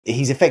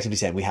he's effectively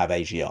saying we have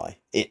AGI.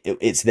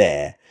 It's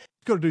there.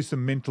 Got to do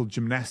some mental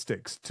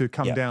gymnastics to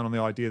come down on the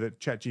idea that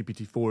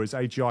ChatGPT-4 is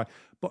AGI,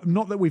 but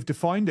not that we've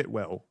defined it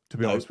well, to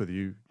be honest with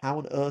you. How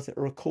on earth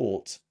are a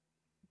court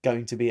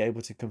going to be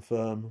able to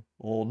confirm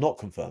or not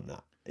confirm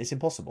that? It's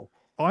impossible.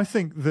 I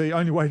think the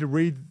only way to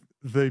read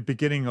the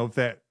beginning of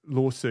that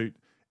lawsuit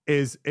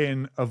is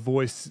in a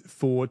voice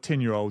for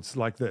 10-year-olds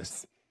like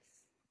this.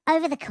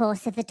 Over the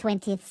course of the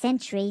 20th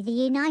century, the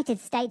United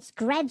States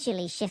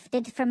gradually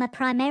shifted from a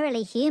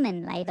primarily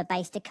human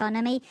labour-based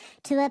economy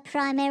to a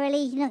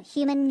primarily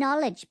human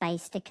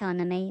knowledge-based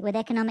economy, with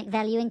economic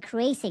value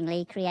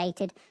increasingly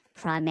created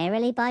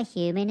primarily by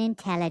human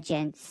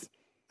intelligence.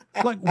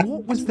 Like,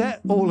 what was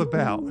that all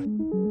about?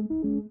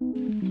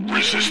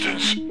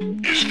 Resistance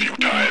is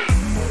futile.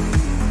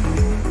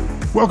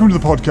 Welcome to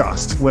the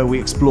podcast, where we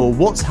explore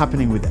what's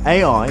happening with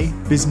AI,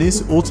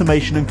 business,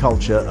 automation and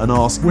culture, and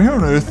ask, where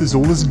on earth is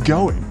all this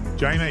going?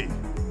 Jamie.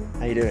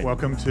 How you doing?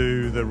 Welcome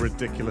to the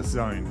ridiculous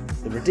zone.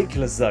 The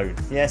ridiculous zone.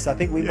 Yes, I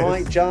think we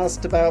might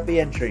just about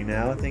be entering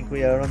now. I think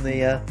we are on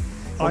the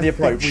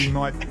approach.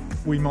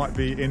 We might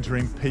be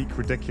entering peak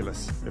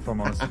ridiculous, if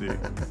I'm honest with you.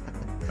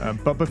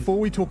 But before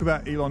we talk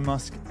about Elon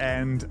Musk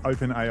and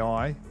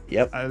OpenAI,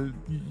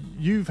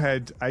 you've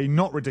had a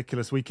not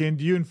ridiculous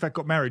weekend. You, in fact,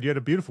 got married. You had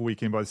a beautiful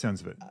weekend by the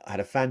sounds of it. I had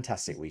a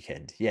fantastic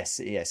weekend.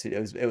 Yes.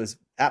 It was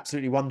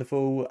absolutely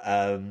wonderful.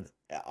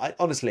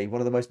 Honestly,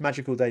 one of the most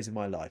magical days of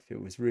my life. It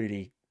was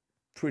really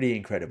pretty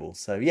incredible.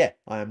 So, yeah,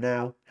 I am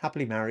now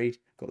happily married.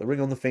 Got the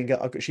ring on the finger.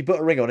 She put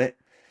a ring on it,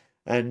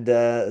 and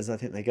as I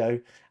think they go.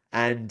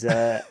 And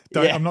I'm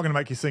not going to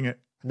make you sing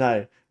it.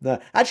 No.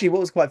 Actually, what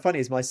was quite funny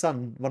is one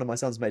of my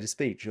sons made a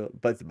speech, or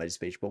both of them made a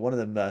speech, but one of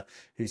them,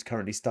 who's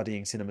currently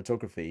studying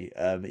cinematography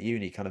at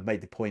uni, kind of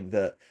made the point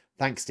that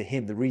thanks to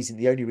him,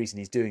 the only reason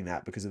he's doing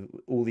that because of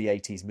all the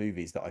 80s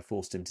movies that I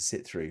forced him to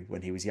sit through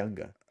when he was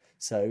younger.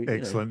 So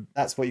excellent.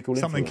 That's what you call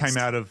something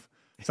influence.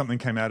 Something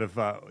came out of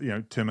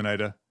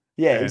Terminator.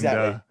 Yeah,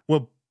 exactly.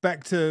 Well,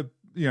 back to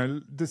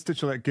let's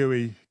ditch all that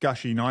gooey,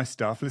 gushy, nice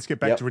stuff. Let's get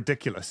back to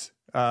ridiculous.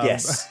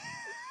 Yes.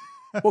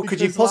 What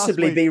could you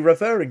possibly be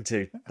referring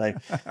to?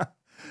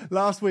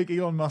 Last week,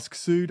 Elon Musk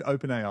sued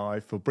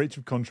OpenAI for breach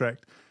of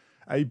contract,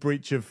 a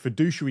breach of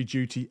fiduciary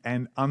duty,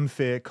 and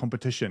unfair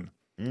competition.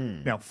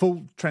 Now,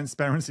 full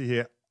transparency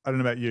here, I don't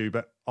know about you,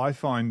 but I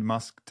find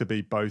Musk to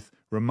be both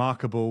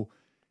remarkable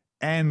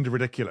and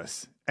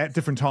ridiculous at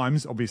different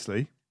times,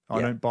 obviously.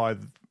 I don't buy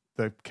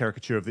the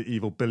caricature of the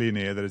evil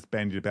billionaire that is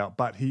bandied about,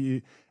 but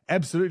he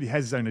absolutely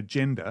has his own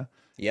agenda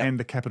and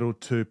the capital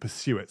to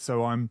pursue it.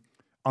 So I'm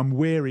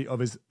wary of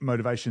his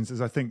motivations, as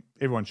I think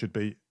everyone should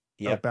be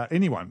about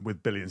anyone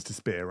with billions to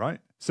spare, right?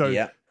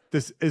 So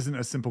this isn't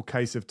a simple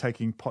case of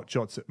taking pot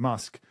shots at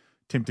Musk,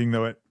 tempting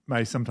though it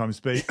may sometimes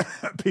be,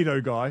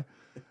 pedo guy.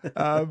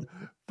 I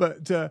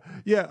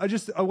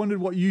wondered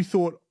what you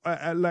thought,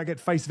 at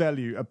face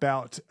value,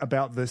 about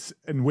this,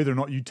 and whether or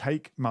not you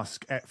take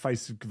Musk at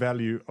face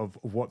value of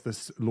what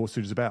this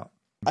lawsuit is about.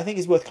 I think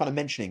it's worth kind of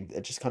mentioning,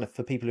 just kind of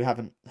for people who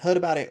haven't heard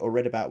about it or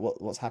read about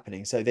what's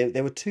happening. So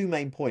there were two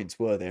main points,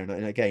 were there?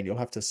 And again, you'll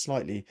have to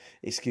slightly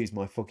excuse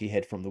my foggy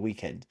head from the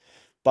weekend.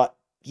 But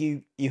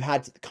you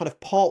had kind of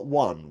part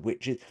one,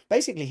 which is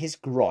basically his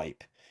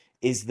gripe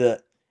is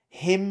that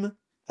him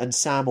and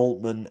Sam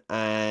Altman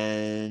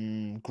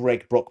and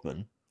Greg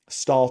Brockman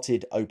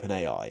started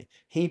OpenAI.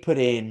 He put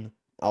in,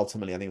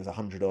 ultimately, I think it was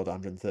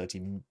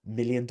 $130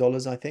 million,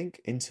 I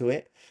think, into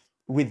it,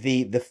 with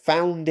the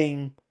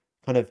founding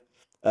kind of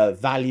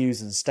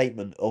values and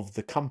statement of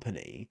the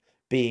company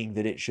being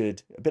that it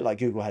should, a bit like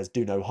Google has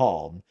do no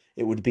harm,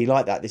 it would be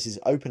like that. This is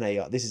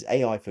OpenAI. This is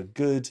AI for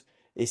good.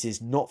 This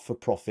is not for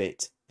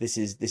profit. This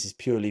is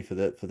purely for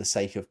the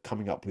sake of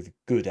coming up with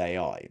good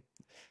AI.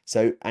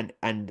 So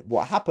and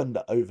what happened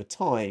over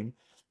time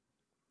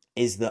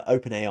is that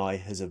OpenAI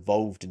has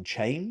evolved and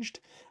changed,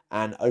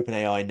 and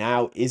OpenAI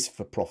now is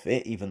for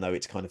profit, even though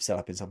it's kind of set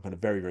up in some kind of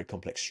very, very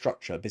complex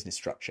structure, business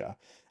structure.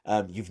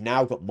 You've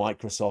now got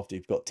Microsoft,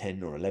 who've got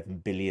 10 or 11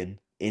 billion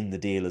in the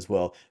deal as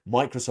well.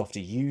 Microsoft are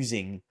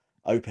using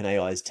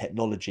OpenAI's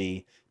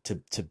technology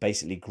to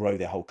basically grow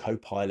their whole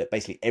Copilot.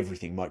 Basically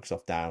everything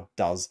Microsoft now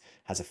does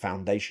has a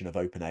foundation of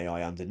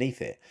OpenAI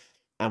underneath it.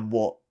 And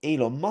what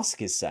Elon Musk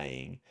is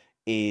saying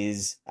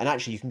is, and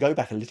actually you can go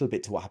back a little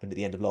bit to what happened at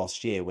the end of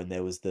last year when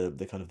there was the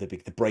kind of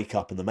the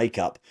breakup and the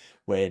makeup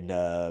when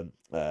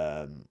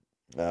Altman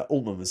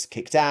was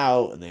kicked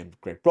out, and then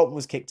Greg Brockman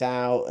was kicked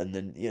out, and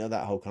then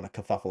that whole kind of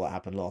kerfuffle that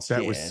happened last year.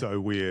 That was so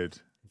weird.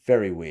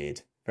 Very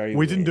weird.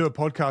 We didn't do a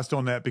podcast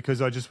on that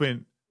because I just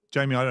went,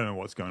 Jamie, I don't know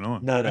what's going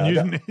on. No,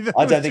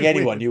 I don't think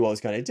anyone knew what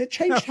was going on. It did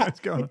change.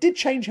 It did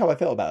change how I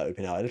felt about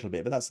OpenAI a little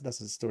bit, but that's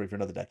a story for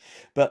another day.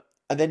 But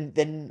and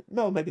then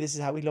maybe this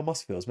is how Elon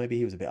Musk feels. Maybe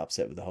he was a bit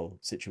upset with the whole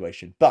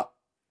situation. But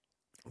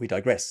we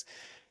digress.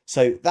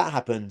 So that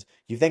happened.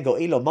 You've then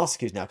got Elon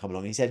Musk, who's now come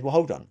along, and he said, well,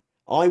 hold on.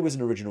 I was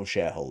an original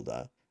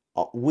shareholder.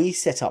 We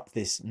set up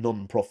this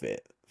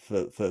non-profit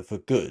for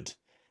good.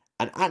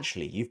 And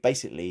actually, you've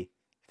basically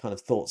kind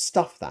of thought,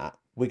 stuff that.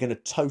 We're going to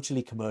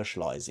totally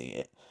commercialize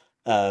it.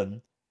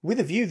 with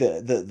a view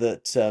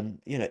that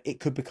you know, it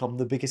could become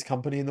the biggest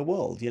company in the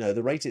world. You know,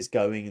 the rate it's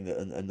going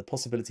and the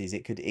possibilities,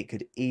 it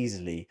could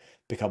easily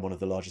become one of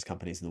the largest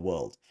companies in the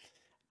world.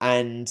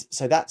 And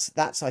so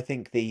that's I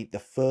think the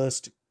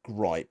first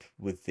gripe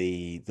with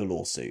the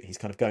lawsuit. He's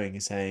kind of going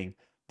and saying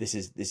this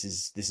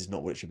is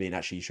not what it should be, and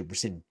actually you should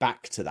rescind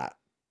back to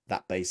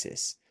that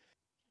basis.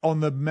 On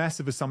the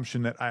massive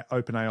assumption that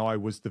OpenAI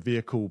was the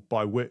vehicle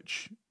by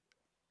which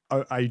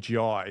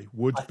AGI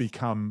would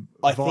become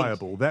I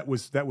viable,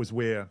 think, that was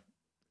where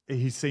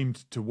he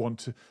seemed to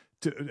want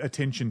to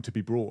attention to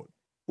be brought.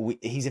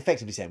 he's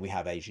effectively saying we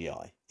have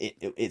AGI.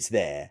 It's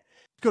there.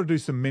 You've got to do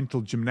some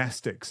mental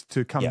gymnastics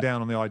to come Yeah.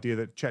 down on the idea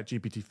that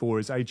ChatGPT-4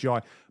 is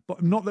AGI,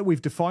 but not that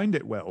we've defined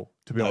it well,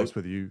 to be No. honest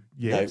with you,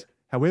 yet. No.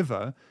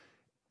 However,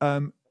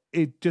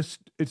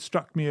 it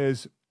struck me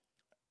as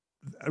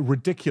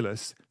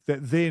ridiculous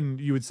that then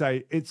you would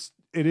say it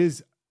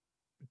is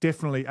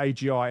definitely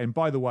AGI. And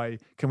by the way,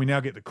 can we now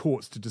get the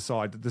courts to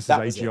decide that this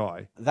That is was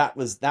AGI? it. That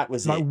was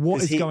Like, it. what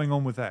 'Cause is going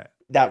on with that?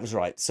 That was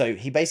right. So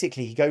he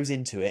goes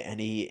into it and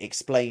he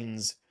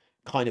explains,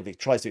 kind of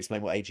tries to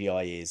explain what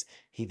AGI is.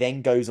 He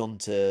then goes on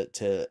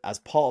to as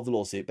part of the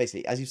lawsuit,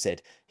 basically, as you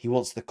said, he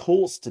wants the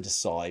courts to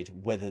decide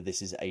whether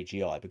this is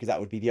AGI, because that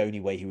would be the only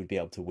way he would be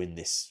able to win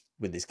this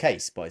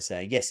case, by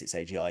saying yes, it's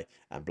AGI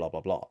and blah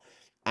blah blah.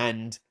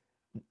 And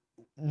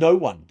no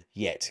one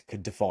yet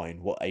can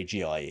define what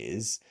AGI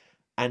is.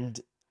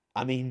 And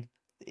I mean,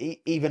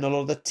 even a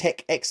lot of the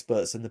tech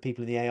experts and the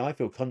people in the AI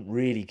field can't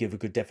really give a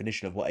good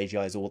definition of what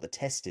AGI is or what the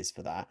test is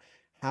for that.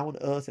 How on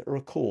earth are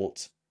a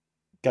court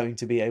going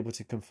to be able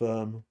to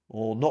confirm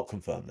or not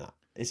confirm that?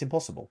 It's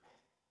impossible.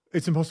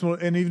 It's impossible.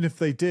 And even if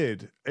they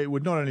did, it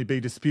would not only be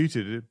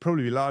disputed, it'd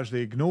probably be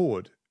largely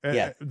ignored.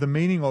 Yeah. The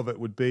meaning of it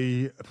would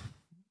be,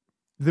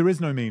 there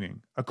is no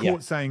meaning. A court Yeah.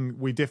 saying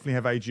we definitely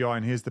have AGI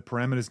and here's the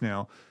parameters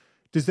now.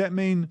 Does that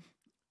mean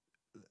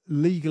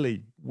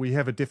legally we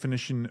have a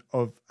definition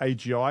of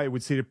AGI? It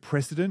would set a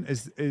precedent.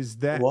 Is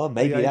that Well,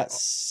 maybe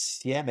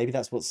the- maybe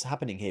that's what's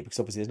happening here, because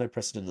obviously there's no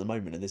precedent at the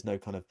moment and there's no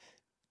kind of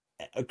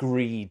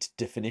agreed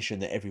definition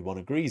that everyone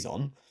agrees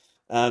on.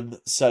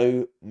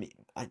 So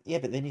yeah,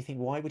 but then you think,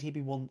 why would he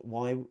be one?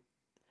 Why?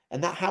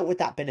 And how would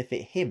that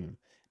benefit him?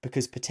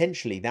 Because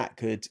potentially that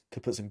could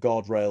put some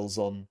guardrails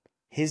on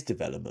his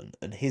development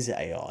and his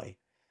AI.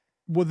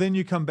 Well, then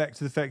you come back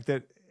to the fact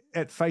that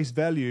at face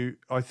value,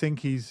 I think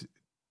he's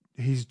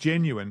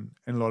genuine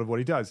in a lot of what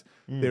he does.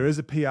 There is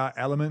a PR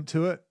element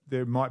to it.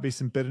 There might be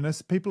some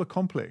bitterness. People are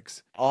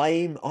complex.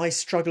 I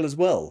struggle as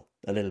well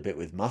a little bit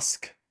with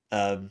Musk.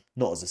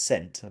 Not as a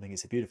scent. I think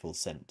it's a beautiful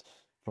scent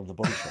from the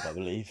Body Shop, I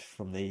believe,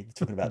 from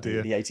talking about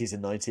dear. the 80s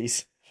and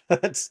 90s.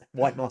 That's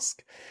White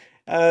Musk.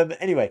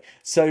 Anyway,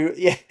 so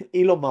yeah,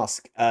 Elon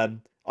Musk.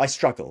 I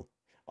struggle.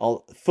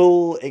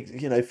 Full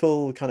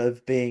kind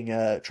of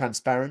being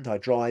transparent. I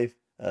drive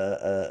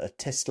a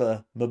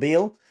Tesla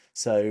Mobile.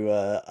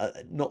 So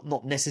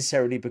not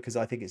necessarily because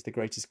I think it's the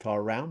greatest car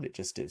around. It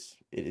just is.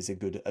 It is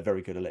a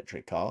very good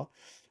electric car.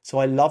 So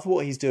I love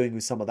what he's doing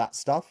with some of that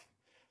stuff.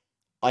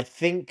 I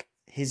think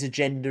his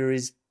agenda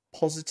is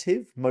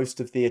positive most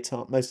of the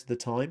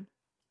time.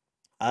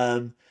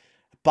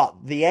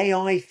 But the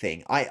AI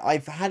thing,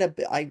 I've had a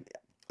bit. I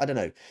don't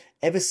know.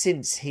 Ever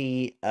since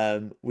he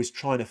was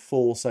trying to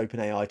force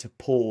OpenAI to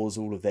pause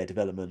all of their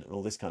development and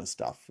all this kind of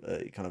stuff,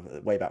 kind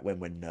of way back when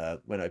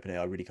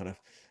OpenAI really kind of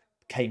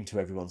came to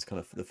everyone's kind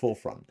of the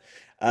forefront,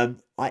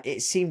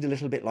 it seemed a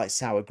little bit like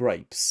sour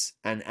grapes.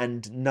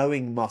 And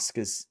knowing Musk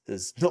as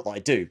not that I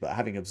do, but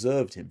having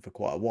observed him for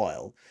quite a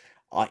while,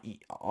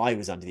 I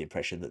was under the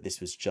impression that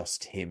this was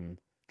just him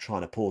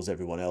trying to pause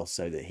everyone else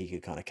so that he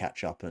could kind of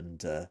catch up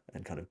and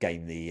kind of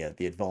gain the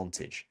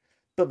advantage.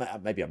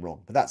 But maybe I'm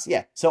wrong. But that's,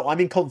 yeah. So I'm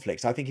in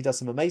conflict. I think he does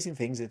some amazing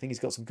things. I think he's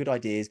got some good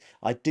ideas.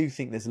 I do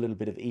think there's a little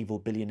bit of evil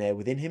billionaire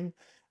within him.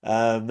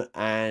 I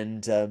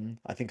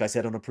think I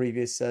said on a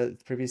previous thing,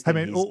 I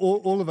mean,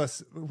 all of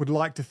us would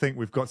like to think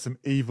we've got some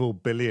evil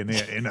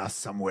billionaire in us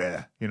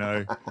somewhere, you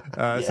know,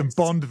 some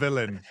Bond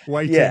villain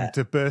waiting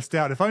to burst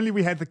out. If only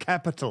we had the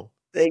capital.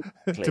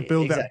 Exactly, to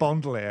build that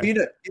Bond layer. You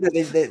know,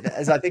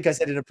 as I think I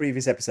said in a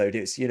previous episode,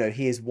 it's, you know,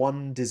 he is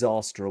one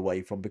disaster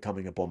away from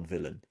becoming a Bond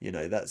villain. You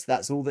know,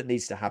 that's all that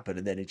needs to happen,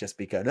 and then he'd just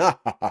be going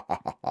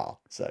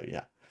So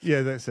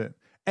yeah, that's it.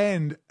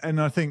 And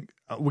I think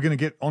we're going to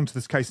get onto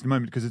this case in a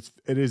moment, because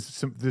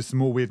there's some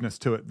more weirdness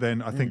to it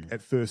than I think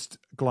at first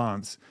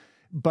glance.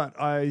 But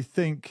I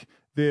think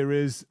there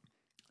is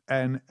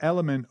an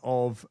element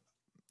of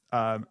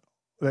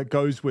that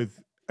goes with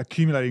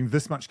accumulating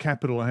this much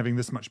capital and having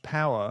this much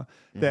power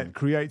that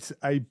creates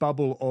a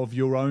bubble of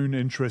your own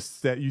interests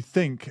that you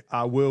think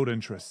are world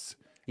interests.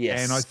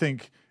 Yes. And I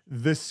think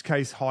this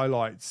case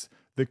highlights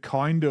the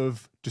kind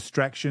of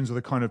distractions or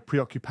the kind of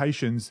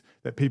preoccupations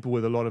that people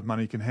with a lot of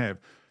money can have.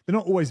 They're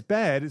not always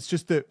bad. It's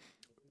just that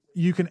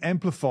you can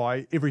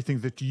amplify everything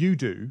that you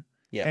do,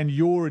 and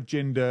your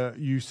agenda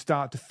you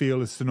start to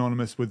feel is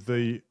synonymous with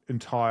the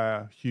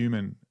entire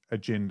human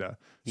agenda.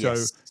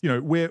 Yes. So, you know,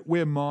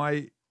 where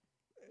my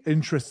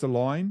interests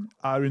align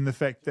are in the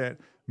fact that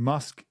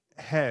Musk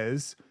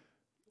has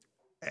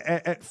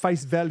at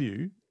face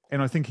value,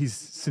 and I think he's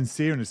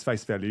sincere in his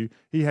face value,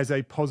 he has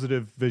a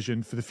positive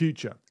vision for the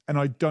future. And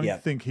I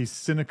don't think he's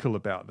cynical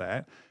about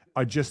that.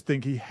 I just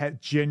think he has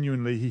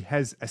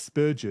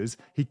Asperger's.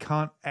 He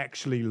can't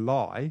actually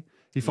lie.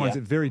 He finds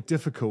it very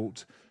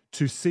difficult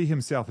to see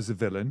himself as a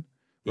villain,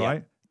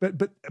 right?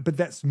 But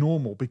that's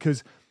normal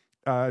because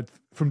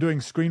from doing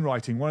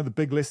screenwriting, one of the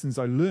big lessons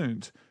I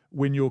learned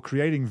when you're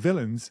creating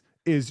villains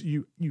is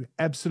you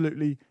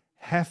absolutely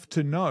have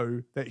to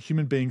know that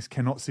human beings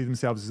cannot see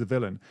themselves as a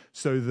villain.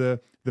 So the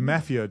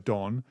mafia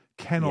don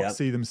cannot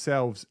see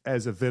themselves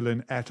as a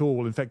villain at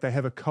all. In fact, they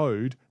have a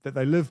code that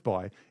they live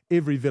by.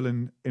 Every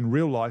villain in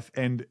real life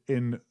and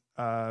in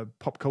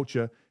pop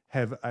culture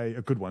have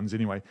a good ones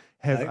anyway,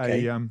 have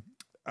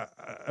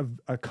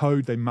a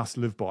code they must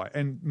live by.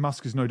 And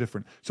Musk is no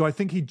different. So I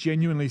think he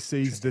genuinely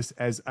sees this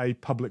as a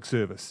public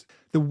service.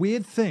 The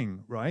weird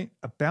thing, right,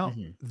 about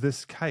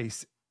this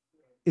case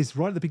is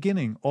right at the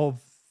beginning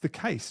of the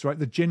case, right?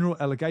 The general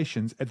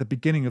allegations at the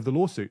beginning of the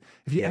lawsuit.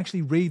 If you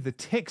actually read the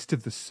text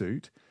of the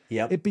suit,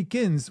 it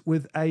begins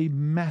with a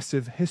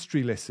massive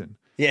history lesson.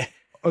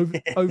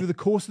 Over the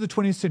course of the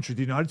 20th century,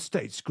 the United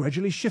States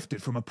gradually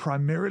shifted from a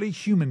primarily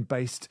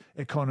human-based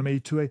economy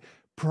to a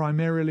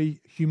primarily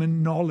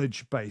human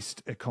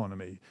knowledge-based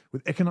economy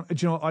with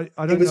economic. You know,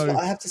 I don't know.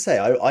 I have to say,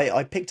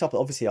 I picked up.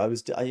 Obviously, I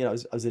was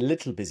a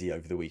little busy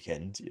over the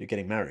weekend,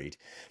 getting married.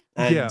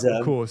 And,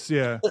 of course,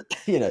 But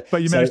you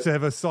managed to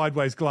have a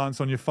sideways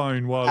glance on your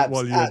phone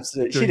while you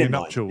were doing your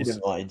nuptials. She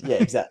didn't mind. Yeah,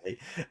 exactly.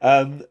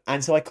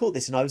 And so I caught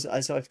this, and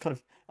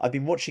I've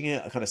been watching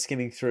it, kind of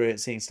skimming through it,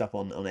 seeing stuff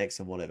on X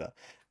and whatever,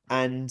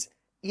 and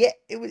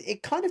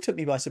it kind of took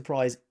me by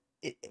surprise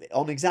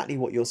on exactly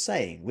what you're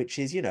saying, which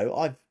is,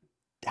 I've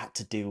had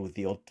to deal with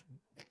the odd,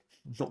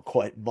 not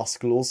quite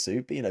Musk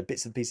lawsuit, but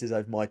bits and pieces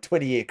over my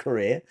 20-year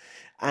career,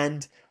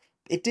 and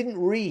it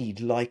didn't read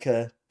like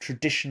a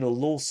traditional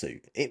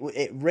lawsuit.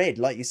 It read,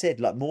 like you said,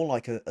 like more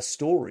like a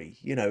story,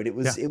 and it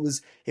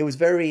was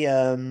very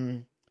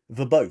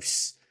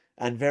verbose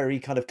and very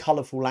kind of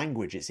colourful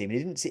language. It seemed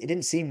it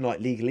didn't seem like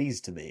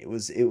legalese to me. It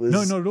was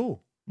no, not at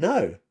all.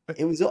 No,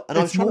 it was, and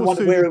I was trying to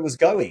wonder where it was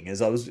going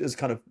as I was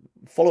kind of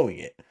following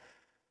it.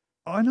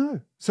 I know.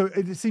 So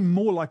it seemed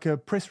more like a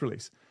press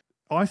release.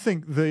 I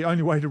think the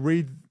only way to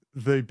read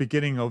the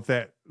beginning of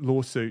that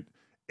lawsuit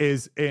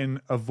is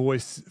in a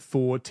voice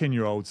for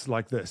 10-year-olds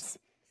like this.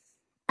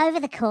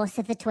 Over the course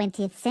of the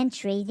 20th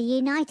century, the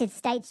United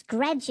States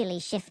gradually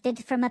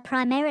shifted from a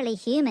primarily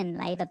human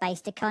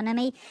labour-based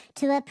economy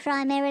to a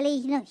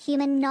primarily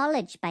human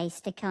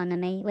knowledge-based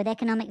economy, with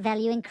economic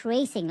value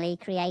increasingly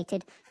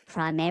created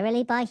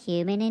primarily by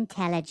human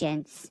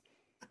intelligence.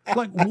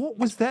 Like, what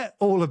was that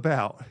all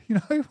about?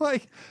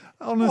 Like,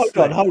 honestly.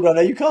 Hold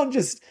on. You can't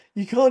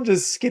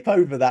just skip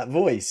over that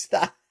voice.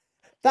 That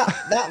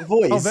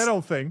voice. Oh, that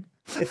old thing.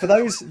 For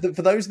those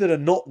that are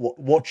not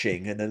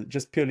watching and are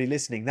just purely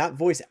listening, that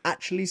voice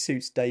actually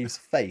suits Dave's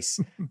face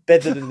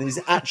better than his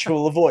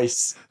actual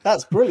voice.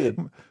 That's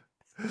brilliant.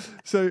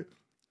 So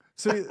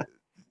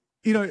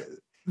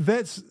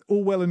that's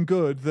all well and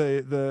good.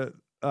 The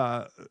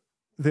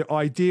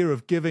idea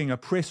of giving a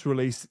press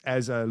release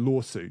as a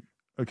lawsuit.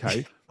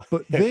 Okay.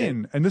 But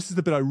then, and this is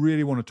the bit I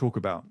really want to talk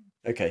about.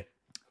 Okay.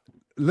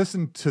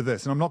 Listen to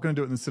this, and I'm not going to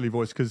do it in a silly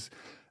voice because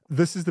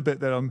this is the bit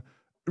that I'm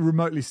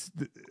remotely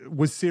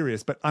was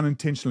serious, but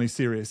unintentionally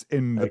serious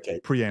in the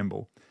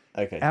preamble.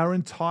 Okay. Our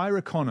entire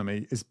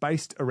economy is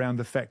based around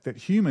the fact that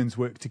humans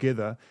work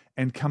together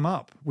and come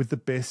up with the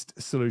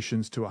best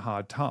solutions to a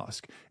hard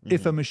task.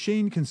 If a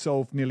machine can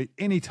solve nearly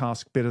any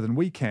task better than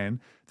we can,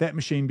 that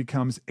machine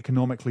becomes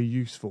economically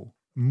useful,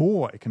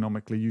 more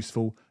economically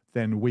useful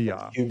than we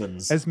are.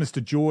 Humans. As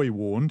Mr. Joy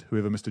warned,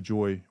 whoever Mr.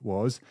 Joy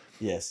was,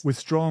 yes, with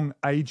strong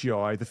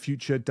AGI, the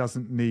future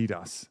doesn't need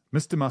us.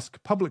 Mr.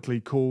 Musk publicly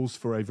calls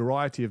for a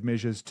variety of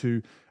measures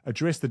to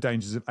address the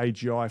dangers of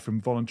AGI, from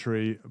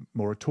voluntary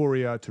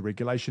moratoria to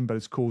regulation, but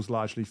his calls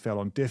largely fell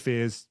on deaf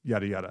ears,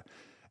 yada, yada.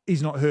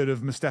 He's not heard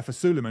of Mustafa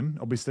Suleiman,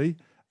 obviously.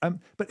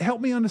 But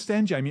help me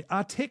understand, Jamie,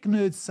 are tech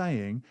nerds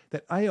saying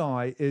that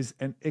AI is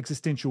an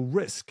existential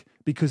risk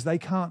because they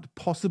can't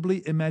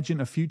possibly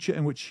imagine a future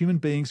in which human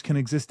beings can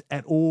exist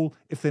at all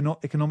if they're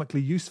not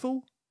economically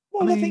useful?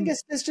 Well, I think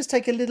let's just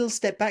take a little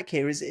step back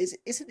here.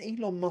 Isn't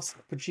Elon Musk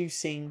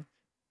producing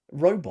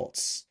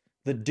robots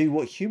that do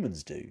what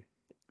humans do,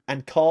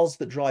 and cars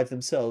that drive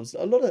themselves?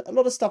 A lot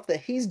of stuff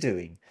that he's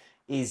doing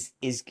is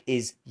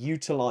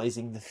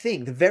utilizing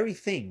the very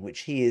thing which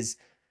he is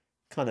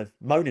kind of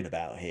moaning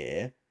about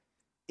here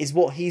is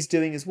what he's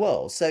doing as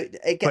well. So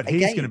but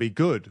he's going to be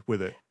good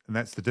with it, and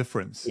that's the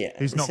difference. Yeah,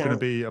 he's not going to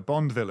be a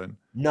Bond villain.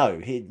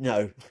 No.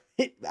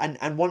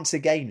 And once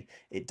again,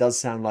 it does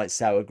sound like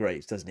sour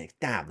grapes, doesn't it?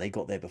 Damn, they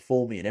got there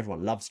before me, and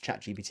everyone loves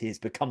ChatGPT. It's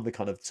become the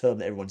kind of term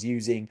that everyone's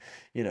using.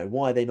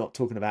 Why are they not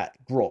talking about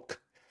Grok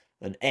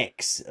and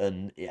X?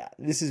 And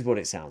this is what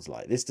it sounds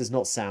like. This does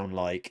not sound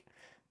like.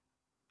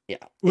 Yeah.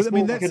 Well, I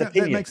mean,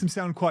 that makes him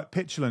sound quite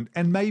petulant,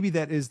 and maybe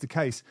that is the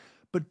case.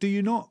 But do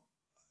you not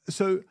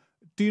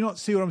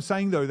see what I'm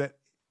saying, though, that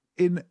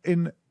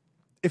in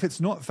if it's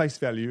not face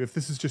value, if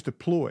this is just a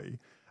ploy,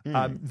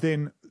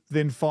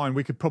 then fine,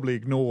 we could probably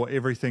ignore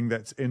everything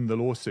that's in the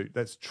lawsuit.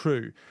 That's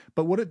true.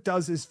 But what it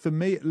does is, for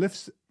me, it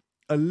lifts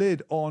a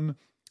lid on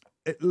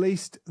at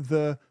least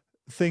the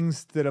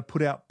things that are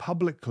put out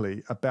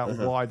publicly about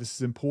why this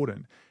is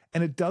important.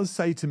 And it does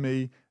say to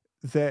me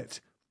that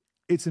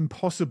it's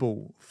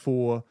impossible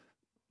for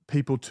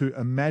people to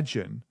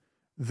imagine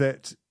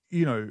that,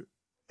 if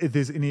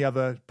there's any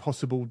other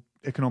possible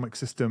economic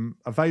system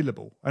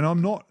available. And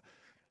I'm not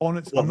on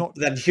it. Well, I'm not.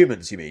 Than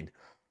humans, you mean?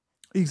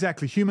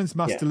 Exactly. Humans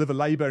must deliver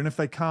labor, and if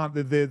they can't,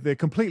 they're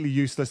completely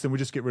useless, and we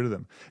just get rid of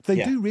them.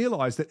 They do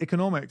realize that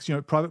economics,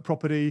 private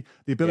property,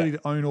 the ability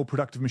to own all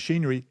productive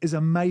machinery is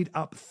a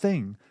made-up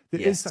thing. There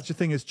is such a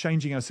thing as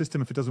changing our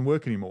system if it doesn't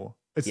work anymore.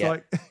 It's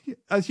like,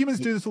 as humans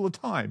do this all the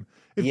time.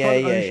 If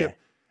private ownership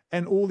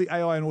and all the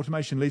AI and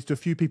automation leads to a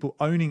few people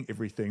owning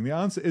everything, the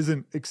answer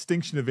isn't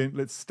extinction event,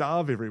 let's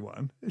starve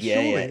everyone.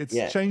 Surely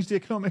it's changed the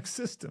economic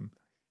system.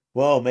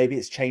 Well, maybe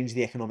it's changed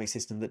the economic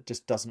system that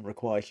just doesn't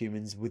require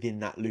humans within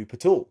that loop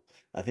at all.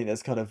 I think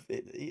that's kind of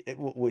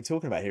what we're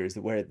talking about here, is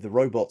that where the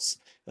robots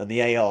and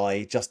the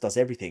AI just does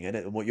everything.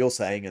 And what you're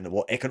saying and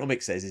what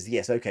economics says is,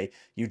 yes, okay,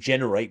 you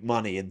generate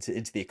money into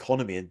the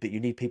economy, but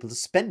you need people to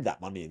spend that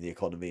money in the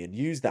economy and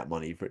use that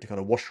money for it to kind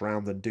of wash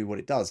around and do what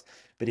it does.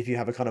 But if you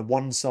have a kind of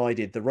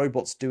one-sided, the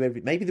robots do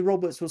maybe the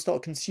robots will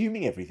start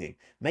consuming everything.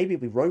 Maybe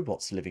it'll be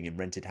robots living in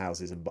rented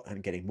houses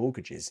and getting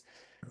mortgages.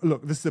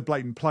 Look, this is a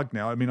blatant plug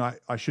now. I mean,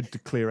 I should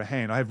declare a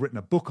hand. I have written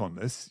a book on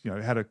this,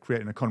 how to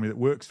create an economy that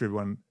works for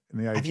everyone in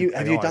the age of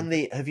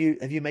AI.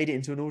 Have you made it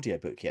into an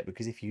audiobook yet?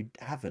 Because if you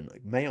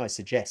haven't, may I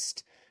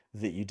suggest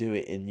that you do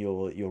it in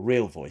your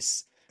real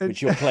voice,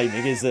 which you're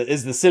claiming is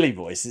the silly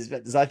voice,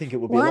 because I think it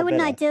would be a lot Why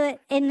wouldn't better. I do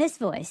it in this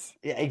voice?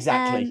 Yeah,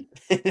 exactly.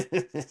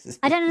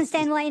 I don't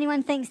understand why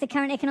anyone thinks the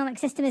current economic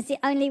system is the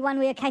only one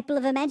we are capable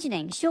of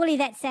imagining. Surely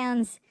that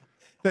sounds...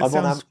 That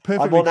sounds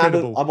perfectly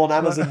credible. I'm on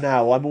Amazon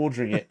now. I'm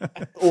ordering it.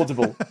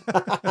 Audible.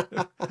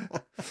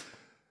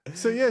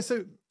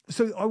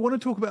 So I want to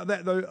talk about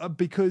that though,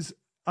 because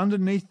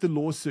underneath the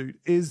lawsuit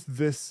is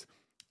this.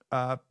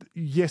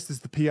 Yes, there's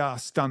the PR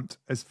stunt,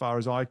 as far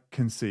as I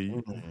can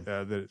see,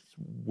 that it's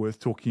worth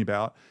talking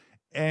about,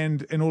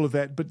 and all of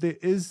that. But there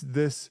is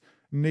this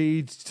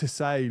need to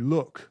say,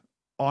 look,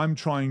 I'm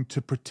trying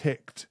to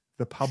protect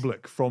the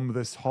public from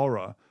this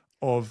horror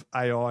of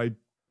AI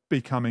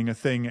becoming a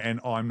thing,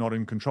 and I'm not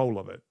in control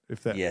of it.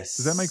 If that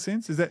does that make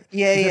sense? Is that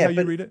how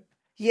you read it?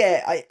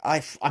 Yeah,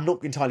 I'm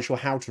not entirely sure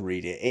how to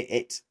read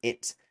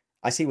it.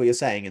 I see what you're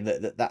saying, and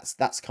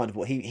that's kind of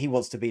what he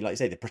wants to be, like you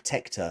say, the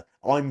protector.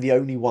 I'm the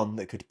only one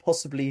that could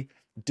possibly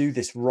do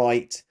this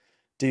right,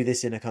 do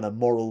this in a kind of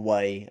moral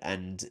way,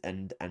 and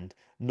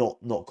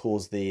not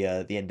cause the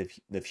end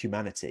of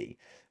humanity.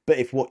 But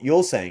if what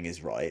you're saying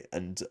is right,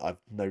 and I've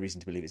no reason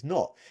to believe it's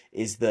not,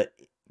 is that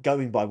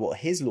going by what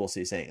his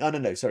lawsuit is saying. Oh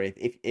no, sorry.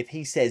 If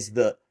he says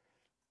that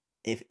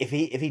if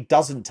he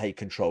doesn't take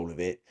control of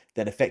it,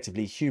 then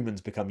effectively humans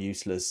become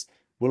useless,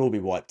 we'll all be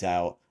wiped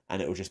out, and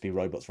it will just be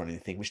robots running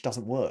the thing, which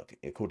doesn't work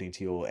according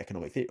to your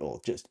economic theory, or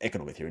just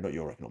economic theory, not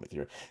your economic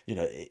theory.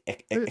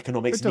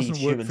 Economics needs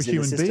humans in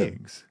the system.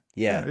 Beings.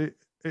 Yeah,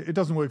 it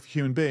doesn't work for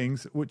human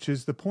beings, which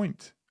is the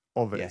point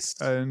of it,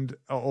 and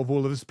of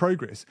all of this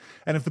progress.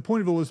 And if the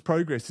point of all this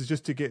progress is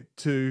just to get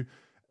to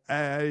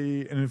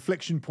an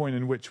inflection point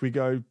in which we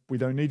go, we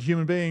don't need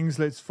human beings,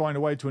 let's find a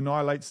way to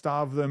annihilate,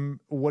 starve them,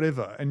 or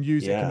whatever, and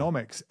use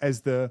economics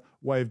as the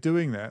way of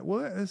doing that,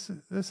 well,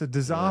 that's a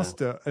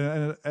disaster,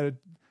 and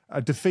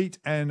a defeat,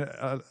 and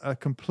a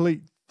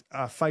complete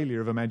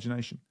failure of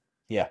imagination.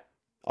 Yeah,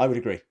 I would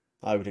agree.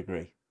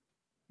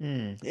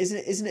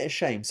 Isn't it a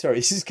shame? Sorry,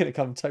 this is going to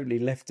come totally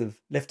left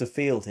of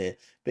field here,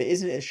 but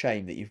isn't it a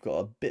shame that you've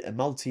got a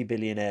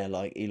multi-billionaire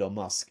like Elon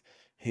Musk,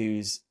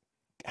 who's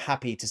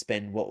happy to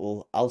spend what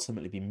will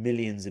ultimately be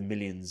millions and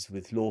millions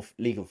with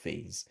legal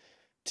fees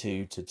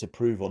to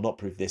prove or not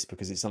prove this,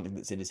 because it's something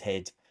that's in his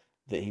head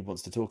that he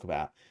wants to talk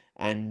about,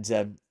 and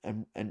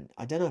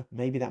I don't know,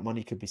 maybe that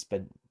money could be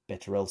spent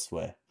better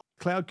elsewhere.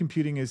 Cloud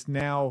computing has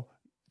now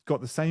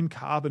got the same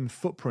carbon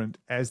footprint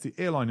as the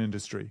airline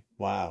industry.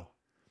 Wow.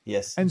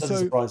 Yes, and doesn't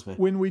so surprise me.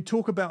 When we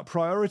talk about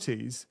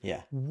priorities,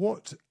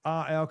 what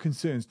are our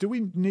concerns? Do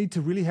we need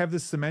to really have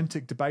this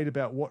semantic debate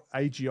about what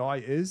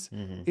AGI is?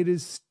 It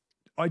is.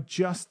 I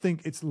just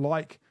think it's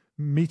like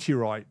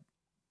meteorite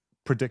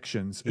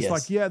predictions. It's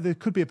like, there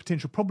could be a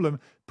potential problem.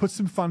 Put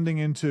some funding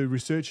into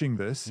researching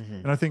this.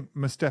 And I think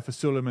Mustafa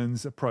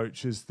Suleiman's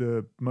approach is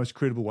the most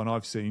credible one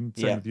I've seen.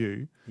 Same with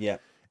you. Yeah.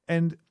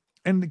 And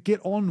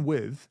get on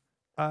with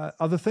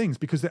other things,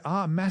 because there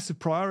are massive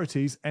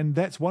priorities, and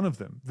that's one of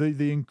them.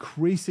 The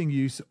increasing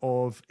use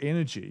of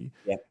energy,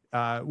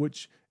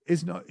 which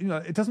is not,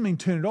 it doesn't mean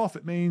turn it off.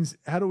 It means,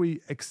 how do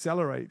we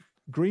accelerate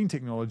green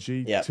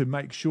technology to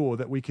make sure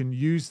that we can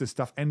use this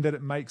stuff, and that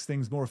it makes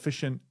things more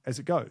efficient as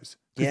it goes.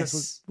 Because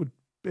that's what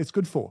it's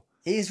good for.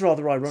 It is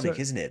rather ironic,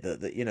 isn't it,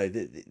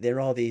 that there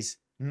are these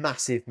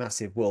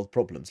massive world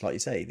problems, like you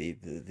say,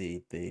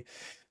 the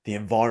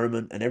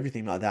environment and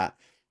everything like that,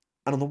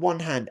 And on the one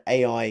hand,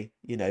 AI,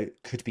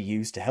 could be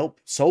used to help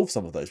solve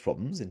some of those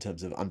problems in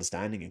terms of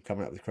understanding and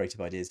coming up with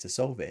creative ideas to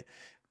solve it.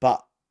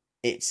 But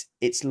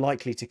it's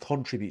likely to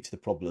contribute to the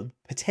problem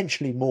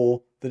potentially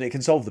more than it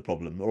can solve the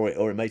problem, or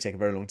it may take a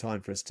very long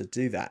time for us to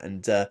do that.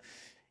 And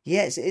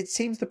it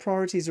seems the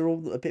priorities are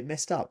all a bit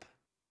messed up.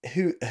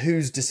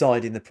 Who's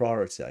deciding the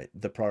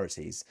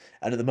priorities?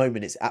 And at the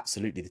moment, it's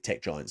absolutely the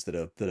tech giants that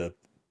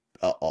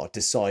are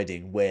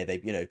deciding where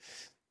they,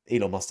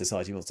 Elon Musk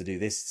decides he wants to do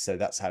this, so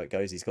that's how it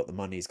goes. He's got the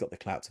money, he's got the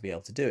clout to be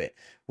able to do it.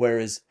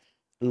 Whereas,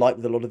 like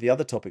with a lot of the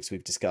other topics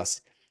we've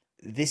discussed,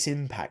 this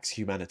impacts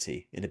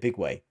humanity in a big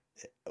way.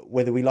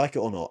 Whether we like it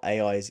or not,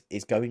 AI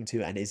is going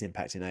to and is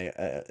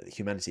impacting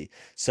humanity.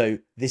 So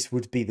this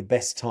would be the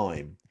best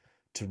time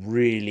to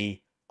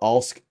really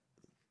ask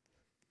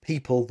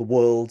people, the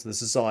world, the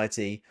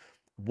society,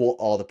 what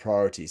are the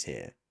priorities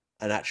here,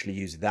 and actually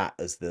use that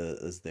as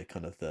the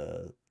kind of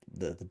the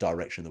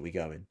direction that we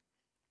go in.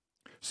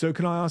 So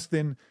can I ask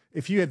then,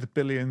 if you had the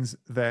billions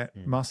that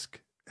Musk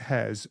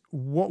has,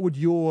 what would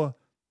your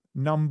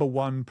number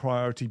one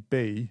priority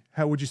be?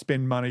 How would you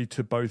spend money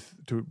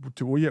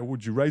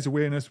would you raise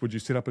awareness? Would you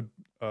set up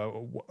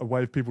a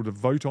way of people to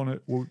vote on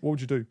it? What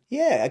would you do?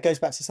 Yeah, it goes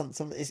back to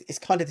something. It's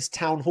kind of this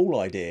town hall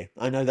idea.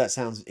 I know that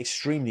sounds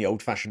extremely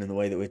old fashioned in the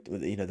way that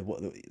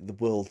the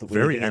world that we're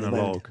very living in at the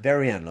moment. analog.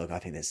 Very analog. I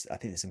think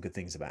there's some good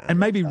things about it. And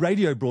maybe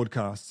radio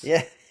broadcasts.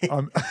 Yeah.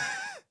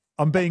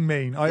 I'm being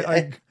mean.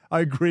 I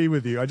agree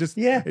with you.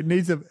 It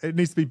needs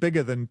to be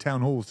bigger than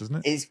town halls, doesn't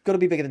it? It's got to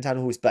be bigger than town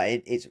halls, but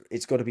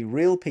it's got to be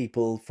real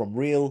people from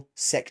real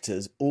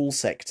sectors, all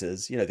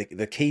sectors,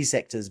 the key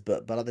sectors,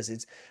 but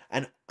others,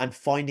 and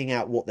finding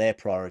out what their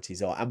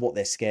priorities are and what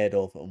they're scared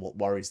of and what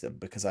worries them,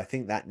 because I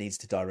think that needs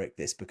to direct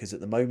this, because at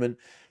the moment,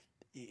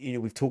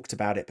 we've talked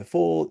about it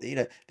before,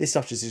 this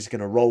stuff is just going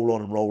to roll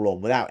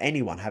on without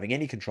anyone having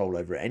any control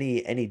over it,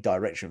 any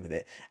direction with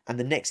it. And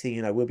the next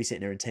thing we'll be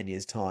sitting there in 10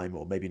 years time,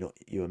 or maybe not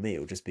you and me,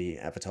 it'll just be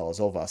avatars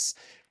of us,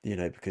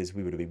 because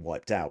we would have been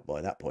wiped out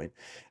by that point.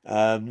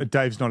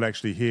 Dave's not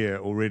actually here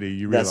already.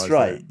 You realize that's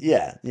right.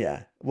 That.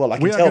 Yeah. Well,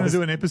 we are going to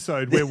do an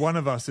episode where one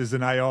of us is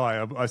an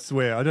AI. I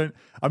swear.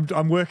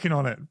 I'm working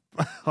on it.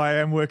 I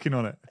am working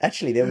on it.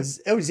 Actually,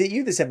 is it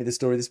you that sent me the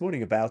story this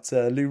morning about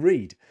Lou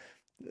Reed?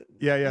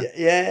 Yeah.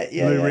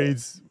 Lou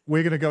Reed's.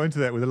 We're going to go into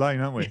that with Elaine,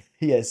 aren't we?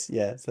 Yes.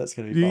 So that's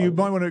going to be. You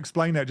might want to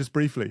explain that just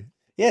briefly.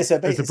 Yeah, so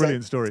it's a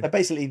brilliant story. So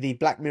basically, the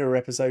Black Mirror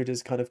episode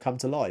has kind of come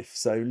to life.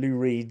 So Lou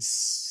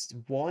Reed's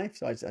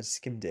wife, I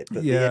skimmed it,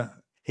 but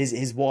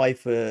his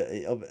wife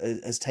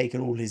has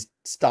taken all his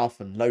stuff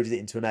and loaded it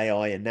into an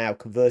AI and now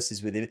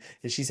converses with him.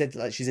 And she said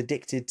she's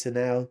addicted to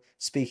now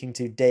speaking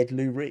to dead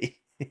Lou Reed.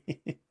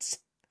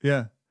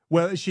 Yeah.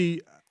 Well,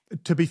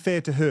 to be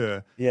fair to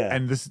her,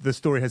 and the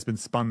story has been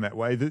spun that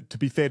way, to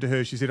be fair to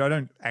her, she said, I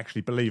don't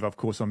actually believe, of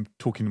course, I'm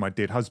talking to my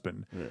dead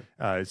husband.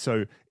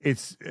 So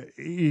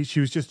she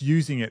was just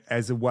using it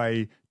as a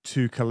way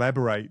to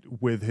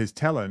collaborate with his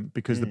talent,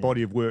 because the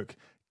body of work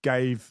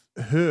gave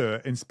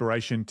her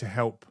inspiration to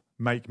help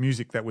make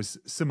music that was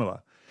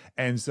similar.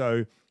 And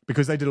so,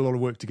 because they did a lot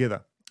of work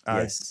together,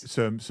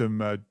 some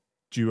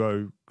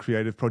duo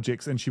creative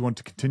projects, and she wanted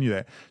to continue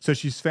that. So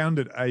she's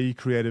founded a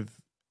creative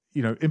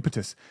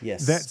impetus.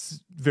 Yes.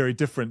 That's very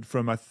different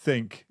from, I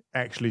think,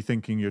 actually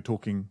thinking you're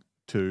talking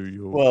to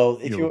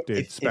your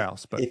dead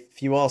spouse. But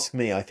if you ask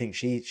me, I think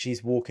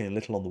she's walking a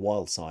little on the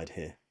wild side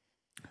here.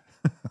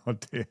 Oh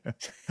dear.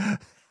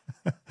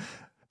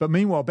 But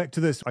meanwhile, back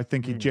to this, I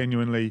think he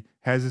genuinely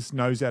has his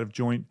nose out of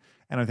joint,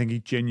 and I think he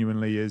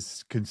genuinely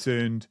is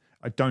concerned.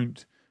 I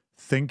don't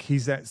think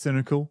he's that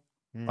cynical.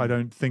 I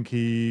don't think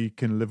he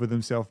can live with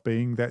himself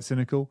being that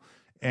cynical,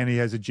 and he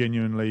has a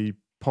genuinely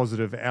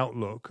positive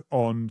outlook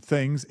on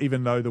things,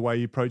 even though the way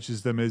he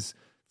approaches them is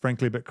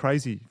frankly a bit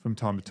crazy from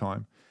time to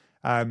time.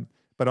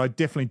 But I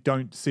definitely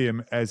don't see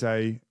him as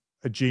a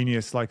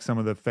genius like some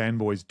of the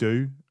fanboys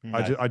do.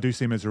 No. I do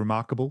see him as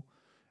remarkable.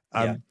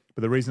 But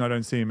the reason I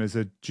don't see him as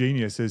a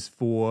genius is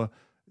for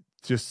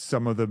just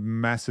some of the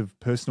massive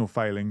personal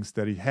failings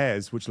that he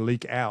has, which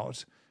leak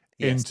out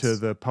into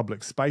the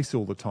public space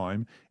all the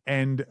time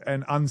and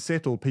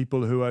unsettle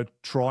people who are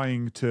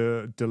trying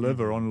to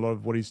deliver on a lot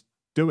of what he's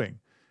doing.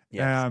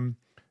 Yes.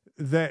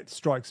 That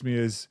strikes me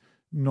as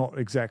not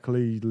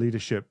exactly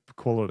leadership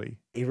quality.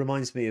 He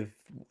reminds me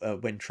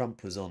of when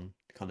Trump was on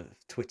kind of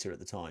Twitter at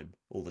the time,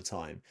 all the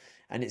time.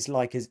 And it's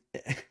like,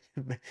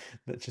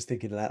 just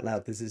thinking out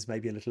loud, this is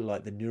maybe a little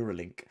like the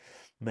Neuralink.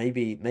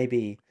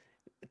 Maybe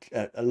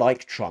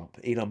like Trump,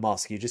 Elon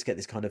Musk, you just get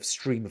this kind of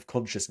stream of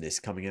consciousness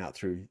coming out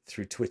through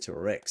Twitter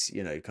or X,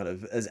 kind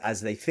of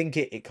as they think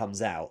it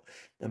comes out.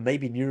 And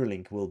maybe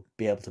Neuralink will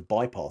be able to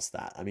bypass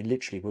that. I mean,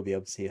 literally, we'll be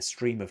able to see a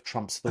stream of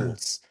Trump's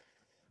thoughts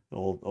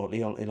or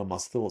Elon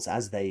Musk's thoughts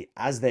as they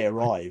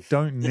arrive. I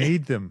don't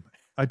need them.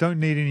 I don't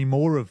need any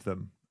more of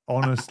them,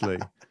 honestly.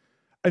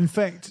 In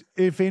fact,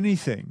 if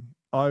anything,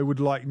 I would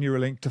like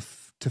Neuralink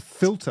to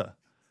filter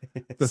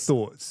the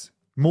thoughts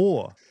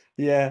more.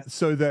 Yeah.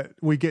 So that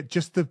we get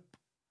just the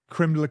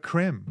creme de la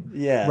creme.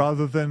 Yeah.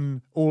 Rather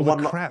than all the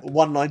crap.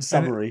 One line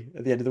summary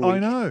at the end of the week. I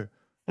know.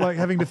 like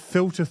having to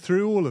filter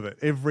through all of it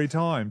every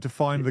time to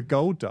find the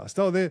gold dust.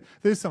 Oh,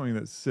 there's something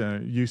that's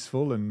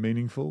useful and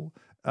meaningful.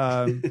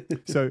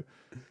 So,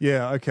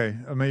 yeah, okay.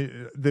 I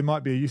mean, there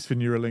might be a use for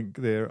Neuralink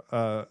there.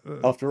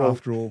 After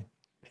all.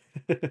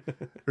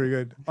 Very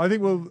good. I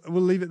think we'll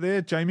leave it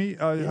there, Jamie.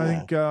 I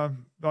think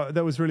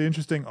that was really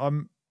interesting.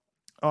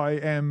 I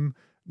am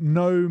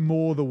no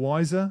more the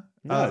wiser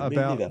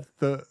about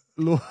the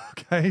law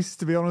case,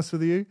 to be honest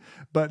with you.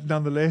 But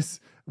nonetheless,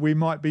 we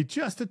might be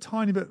just a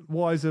tiny bit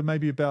wiser,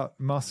 maybe about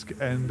Musk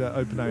and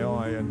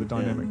OpenAI and the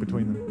dynamic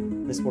between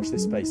them. Let's watch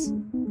this space.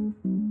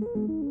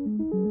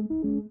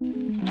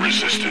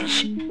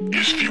 Resistance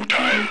is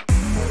futile.